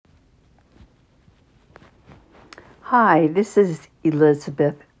Hi, this is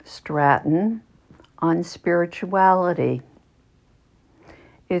Elizabeth Stratton on spirituality.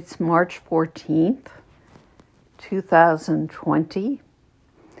 It's March 14th, 2020,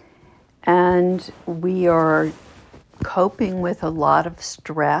 and we are coping with a lot of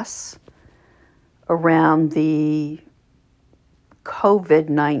stress around the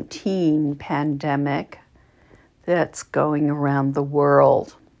COVID-19 pandemic that's going around the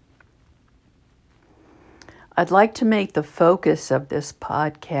world. I'd like to make the focus of this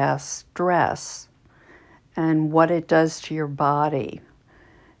podcast stress and what it does to your body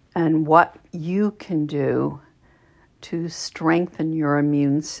and what you can do to strengthen your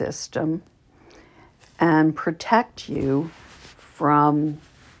immune system and protect you from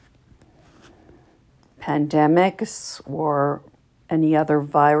pandemics or any other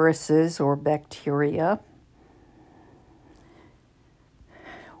viruses or bacteria.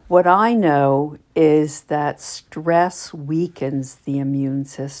 What I know is that stress weakens the immune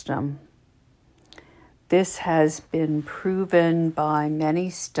system. This has been proven by many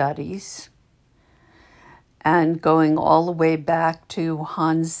studies, and going all the way back to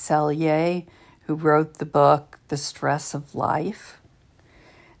Hans Selye, who wrote the book The Stress of Life,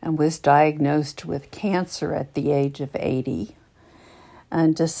 and was diagnosed with cancer at the age of 80,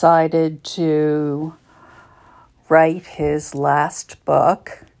 and decided to write his last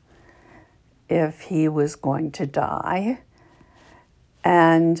book if he was going to die,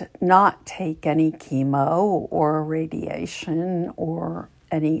 and not take any chemo or radiation or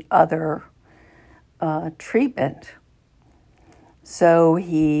any other treatment. So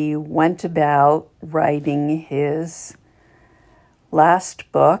he went about writing his last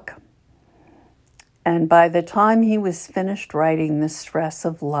book, and by the time he was finished writing The Stress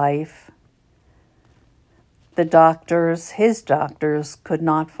of Life, his doctors could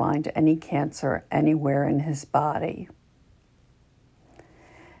not find any cancer anywhere in his body.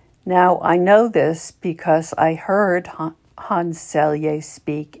 Now, I know this because I heard Hans Selye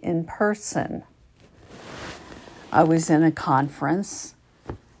speak in person. I was in a conference,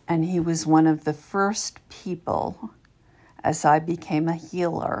 and he was one of the first people, as I became a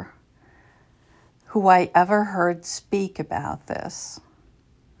healer, who I ever heard speak about this.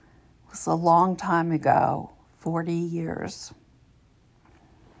 It was a long time ago. 40 years.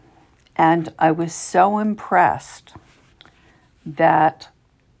 And I was so impressed that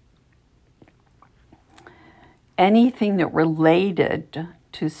anything that related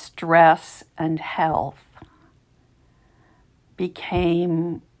to stress and health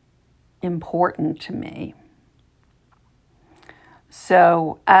became important to me.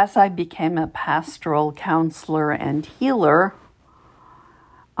 So as I became a pastoral counselor and healer,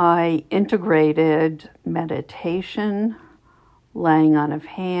 I integrated meditation, laying on of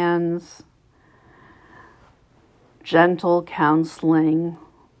hands, gentle counseling,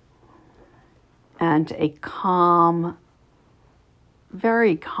 and a calm,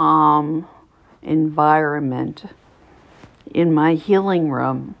 very calm environment in my healing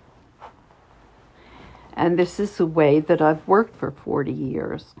room. And this is the way that I've worked for 40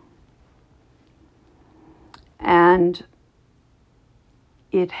 years. And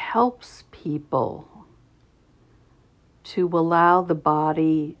it helps people to allow the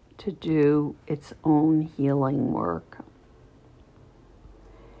body to do its own healing work.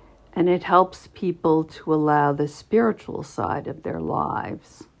 And it helps people to allow the spiritual side of their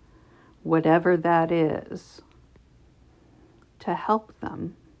lives, whatever that is, to help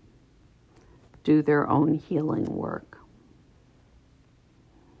them do their own healing work.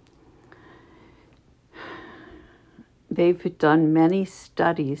 They've done many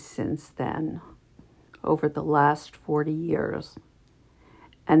studies since then, over the last 40 years,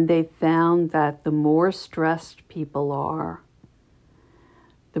 and they found that the more stressed people are,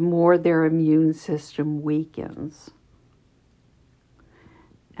 the more their immune system weakens,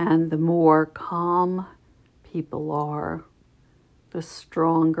 and the more calm people are, the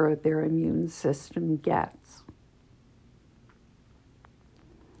stronger their immune system gets.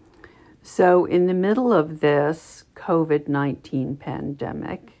 So in the middle of this COVID-19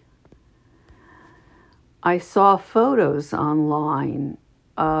 pandemic, I saw photos online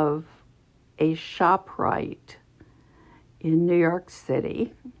of a ShopRite in New York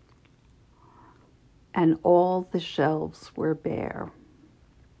City, and all the shelves were bare.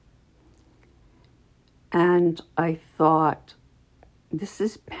 And I thought, this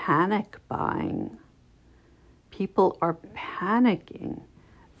is panic buying. People are panicking,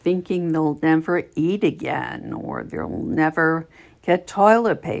 thinking they'll never eat again or they'll never get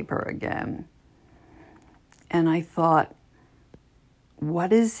toilet paper again. And I thought,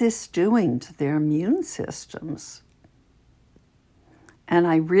 what is this doing to their immune systems? And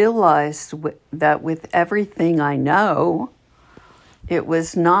I realized that with everything I know, it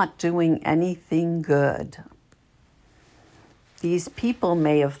was not doing anything good. These people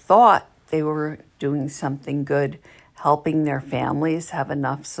may have thought they were doing something good, helping their families have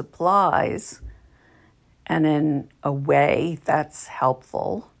enough supplies, and in a way that's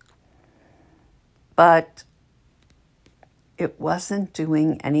helpful. But it wasn't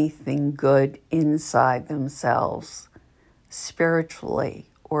doing anything good inside themselves, spiritually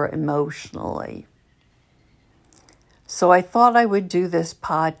or emotionally. So I thought I would do this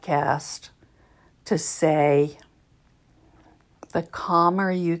podcast to say, the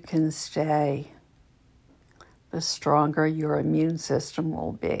calmer you can stay, the stronger your immune system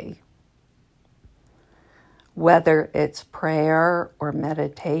will be. Whether it's prayer or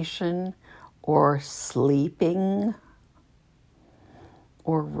meditation or sleeping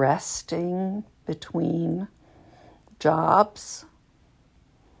or resting between jobs,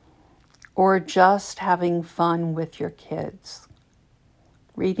 or just having fun with your kids,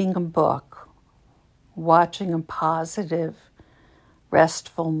 reading a book, watching a positive,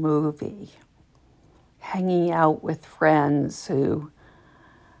 restful movie, hanging out with friends who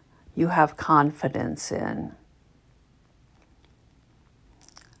you have confidence in.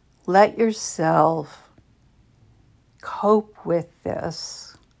 Let yourself cope with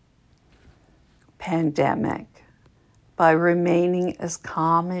this pandemic by remaining as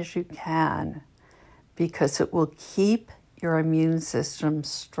calm as you can, because it will keep your immune system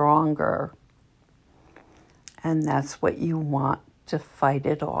stronger, and that's what you want to fight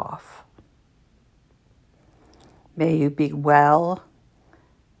it off. May you be well,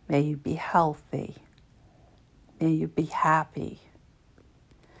 may you be healthy, may you be happy,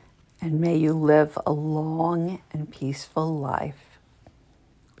 and may you live a long and peaceful life.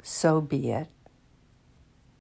 So be it.